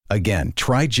you. Again,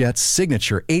 try Jet's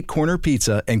signature 8-corner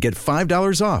pizza and get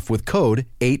 $5 off with code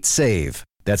 8SAVE.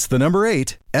 That's the number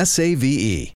 8,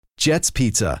 SAVE. Jet's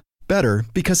Pizza. Better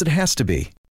because it has to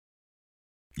be.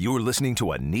 You're listening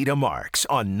to Anita Marks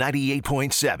on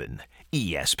 98.7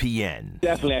 ESPN.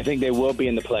 Definitely, I think they will be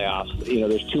in the playoffs. You know,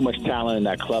 there's too much talent in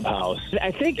that clubhouse.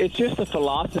 I think it's just a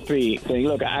philosophy thing.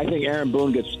 Look, I think Aaron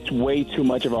Boone gets way too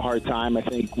much of a hard time. I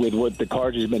think with what the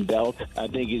cards he's been dealt, I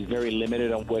think he's very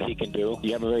limited on what he can do.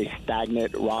 You have a very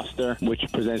stagnant roster, which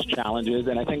presents challenges.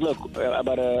 And I think, look,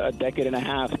 about a decade and a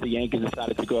half, the Yankees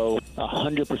decided to go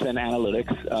 100%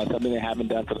 analytics, something they haven't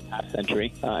done for the past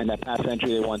century. In that past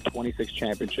century, they won 26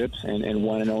 championships and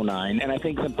won in 2009. And I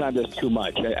think sometimes there's too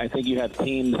much. I think you have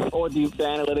teams, or the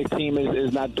analytics team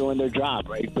is not doing their job,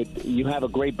 right? But you have a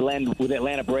great blend with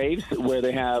Atlanta Braves, where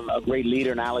they have a great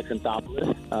leader in Alex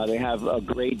Anthopoulos. They have a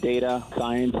great data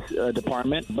science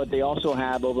department, but they also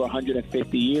have over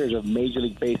 150 years of Major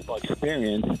League Baseball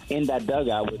experience in that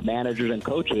dugout with managers and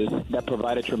coaches that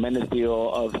provide a tremendous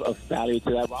deal of value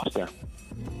to that roster.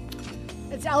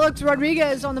 It's Alex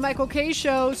Rodriguez on the Michael Kay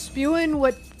Show, spewing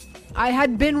what I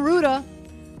had been Ruda,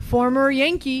 former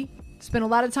Yankee. Spent a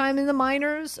lot of time in the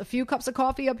minors, a few cups of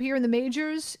coffee up here in the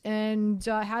majors, and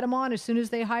had him on as soon as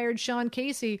they hired Sean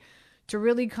Casey to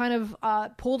really kind of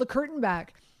pull the curtain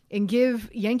back and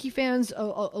give Yankee fans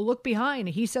a look behind.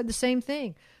 He said the same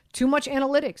thing. Too much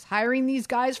analytics, hiring these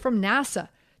guys from NASA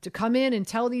to come in and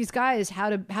tell these guys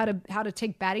how to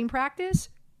take batting practice.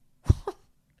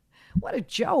 What a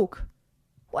joke.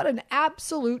 What an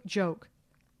absolute joke.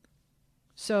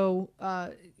 So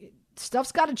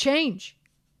stuff's got to change.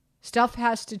 Stuff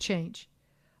has to change.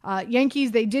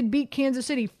 Yankees, they did beat Kansas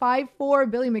City 5-4.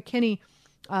 Billy McKinney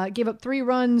gave up 3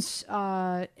 runs,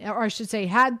 or I should say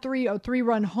had a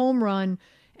 3-run home run,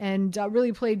 and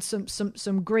really played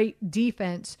some great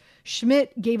defense.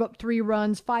 Schmidt gave up 3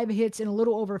 runs, 5 hits in a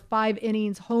little over 5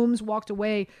 innings. Holmes walked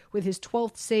away with his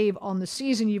 12th save on the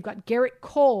season. You've got Garrett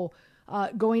Cole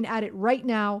going at it right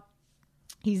now.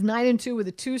 He's 9-2 with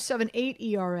a 2.78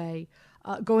 ERA,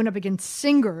 going up against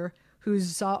Singer,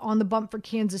 who's on the bump for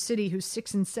Kansas City, who's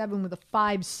 6-7 with a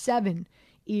 5.7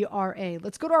 ERA.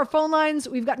 Let's go to our phone lines.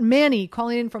 We've got Manny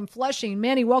calling in from Flushing.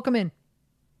 Manny, welcome in.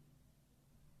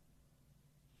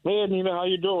 Hey, Anita, how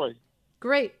you doing?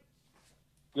 Great.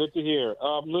 Good to hear.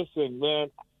 Listen,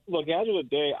 man, look, at the end of the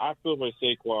day, I feel for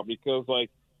Saquon because,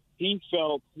 he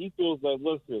feels like,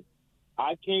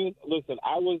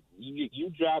 you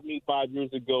drafted me 5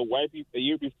 years ago, a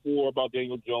year before about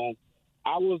Daniel Jones.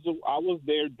 I was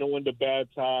there during the bad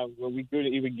times when we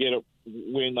couldn't even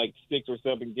win 6 or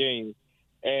 7 games.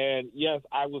 And yes,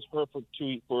 I was hurt for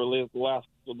the last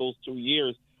for those 2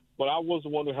 years, but I was the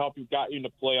one who helped you got you in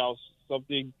the playoffs,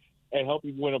 something, and helped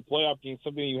you win a playoff game,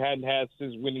 something you hadn't had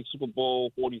since winning Super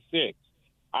Bowl 46.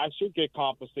 I should get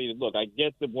compensated. Look, I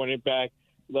get the running back,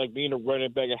 like being a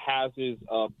running back, it has his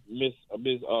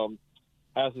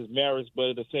has his merits,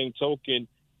 but at the same token,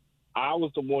 I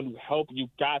was the one who helped you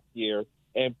got there,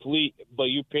 but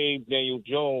you paid Daniel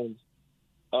Jones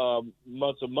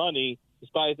months of money,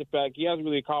 despite the fact he hasn't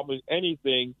really accomplished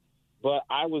anything. But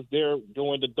I was there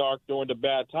during the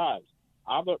bad times.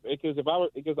 I don't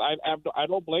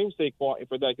blame Saquon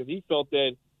for that, because he felt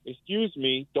that, excuse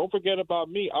me, don't forget about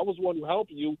me. I was the one who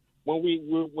helped you when we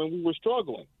were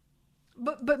struggling.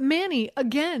 But Manny,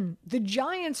 again, the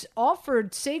Giants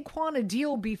offered Saquon a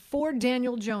deal before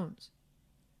Daniel Jones.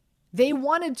 They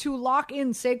wanted to lock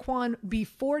in Saquon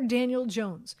before Daniel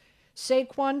Jones.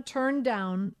 Saquon turned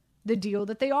down the deal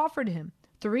that they offered him.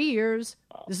 3 years,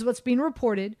 this is what's being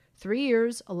reported, 3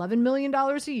 years, $11 million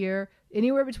a year,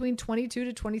 anywhere between $22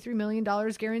 to $23 million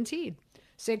guaranteed.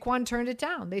 Saquon turned it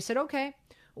down. They said, okay,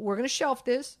 we're going to shelf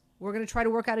this. We're going to try to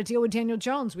work out a deal with Daniel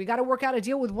Jones. We got to work out a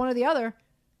deal with one or the other.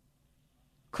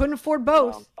 Couldn't afford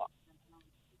both.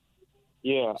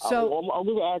 Yeah. So I'm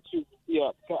going to ask you.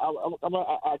 Yeah. Can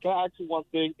I ask you one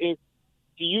thing? Do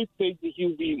you think that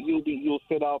he'll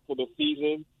sit out for the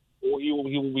season, or he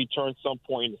will return some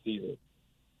point in the season?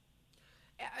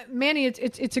 Manny,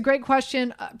 it's a great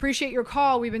question. Appreciate your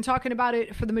call. We've been talking about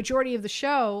it for the majority of the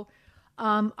show.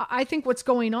 I think what's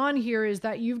going on here is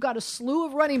that you've got a slew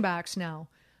of running backs now,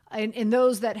 and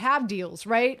those that have deals,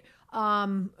 right?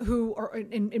 Who are,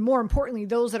 and more importantly,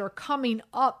 those that are coming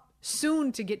up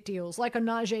soon to get deals, like a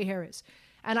Najee Harris.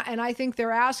 And I think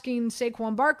they're asking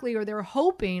Saquon Barkley, or they're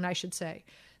hoping, I should say,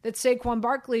 that Saquon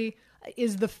Barkley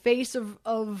is the face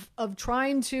of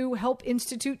trying to help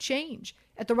institute change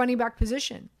at the running back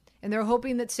position. And they're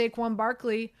hoping that Saquon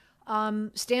Barkley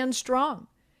stands strong.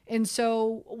 And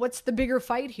so what's the bigger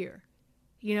fight here?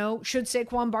 You know, should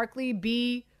Saquon Barkley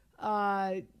be,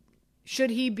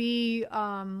 should he be,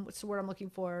 what's the word I'm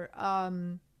looking for?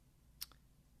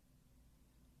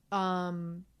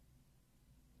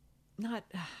 Not,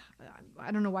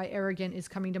 I don't know why arrogant is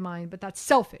coming to mind, but that's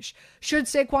selfish. Should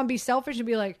Saquon be selfish and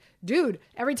be like, dude,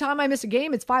 every time I miss a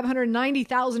game, it's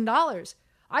 $590,000.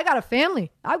 I got a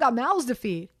family. I've got mouths to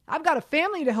feed. I've got a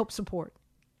family to help support.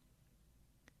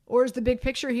 Or is the big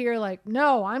picture here like,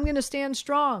 no, I'm going to stand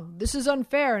strong. This is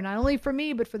unfair, not only for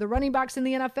me, but for the running backs in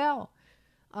the NFL.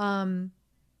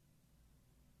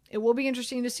 It will be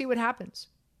interesting to see what happens.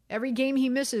 Every game he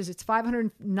misses, it's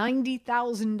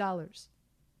 $590,000.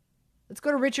 Let's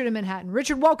go to Richard in Manhattan.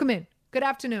 Richard, welcome in. Good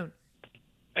afternoon.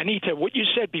 Anita, what you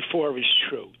said before is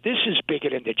true. This is bigger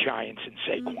than the Giants and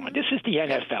Saquon. Mm-hmm. This is the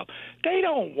NFL. They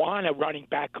don't want a running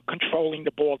back controlling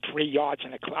the ball 3 yards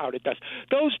in a cloud of dust.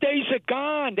 Those days are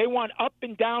gone. They want up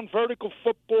and down vertical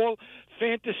football,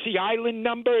 fantasy island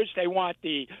numbers. They want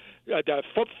the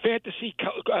fantasy,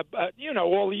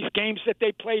 all these games that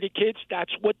they play to kids.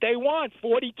 That's what they want.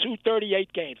 42,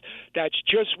 38 games. That's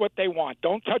just what they want.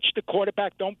 Don't touch the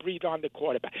quarterback. Don't breathe on the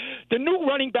quarterback. The new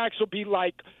running backs will be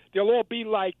like, they'll all be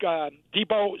like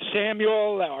Deebo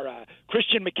Samuel or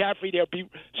Christian McCaffrey. They'll be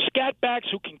scat backs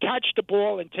who can catch the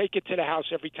ball and take it to the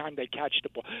house every time they catch the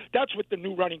ball. That's what the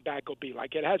new running back will be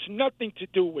like. It has nothing to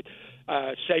do with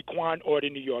Saquon or the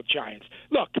New York Giants.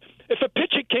 Look, if a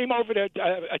pitcher came over to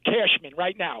a Cashman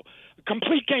right now, a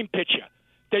complete game pitcher,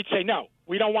 they'd say, no,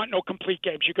 we don't want no complete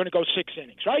games. You're going to go 6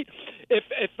 innings, right? If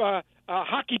a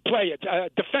hockey player, a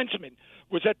defenseman,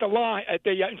 was at the line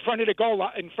in front of the goal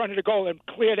and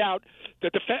cleared out the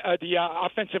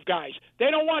offensive guys. They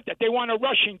don't want that. They want a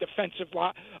rushing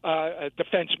defenseman.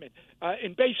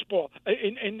 In baseball,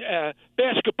 in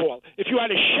basketball, if you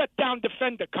had a shutdown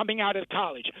defender coming out of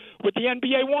college, would the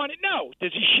NBA want it? No.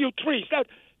 Does he shoot threes?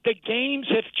 The games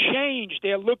have changed.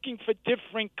 They're looking for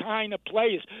different kind of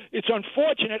players. It's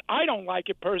unfortunate. I don't like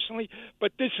it personally,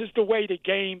 but this is the way the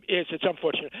game is. It's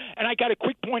unfortunate. And I got a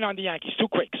quick point on the Yankees, 2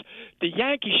 quicks. The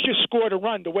Yankees just scored a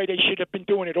run the way they should have been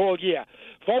doing it all year.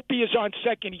 Volpe is on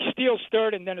second. He steals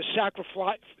third, and then a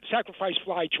sacrifice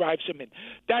fly drives him in.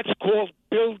 That's called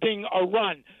building a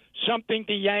run, something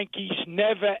the Yankees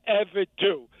never, ever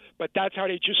do. But that's how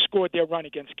they just scored their run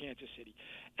against Kansas City.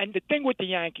 And the thing with the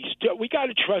Yankees, we got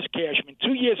to trust Cashman.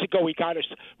 2 years ago, he got us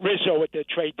Rizzo at the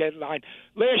trade deadline.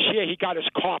 Last year, he got us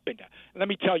Carpenter. Let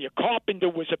me tell you, Carpenter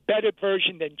was a better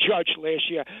version than Judge last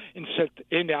year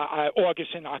in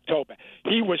August and October.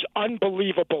 He was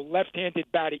unbelievable left-handed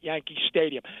bat at Yankee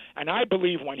Stadium. And I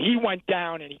believe when he went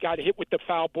down and he got hit with the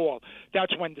foul ball,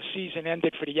 that's when the season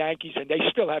ended for the Yankees, and they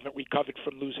still haven't recovered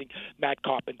from losing Matt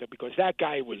Carpenter because that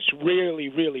guy was really,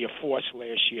 really a force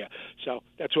last year. So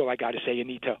that's all I got to say.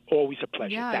 Anita, always a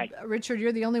pleasure. Yeah, Thanks. Richard,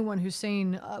 you're the only one who's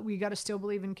saying we got to still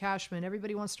believe in Cashman.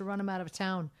 Everybody wants to run him out of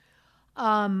town.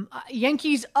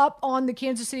 Yankees up on the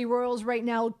Kansas City Royals right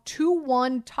now,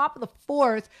 2-1, top of the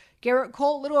fourth. Garrett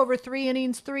Cole, a little over 3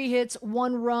 innings, 3 hits,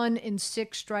 1 run, and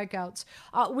 6 strikeouts.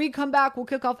 We come back. We'll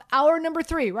kick off hour number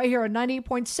 3 right here on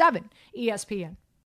 98.7 ESPN.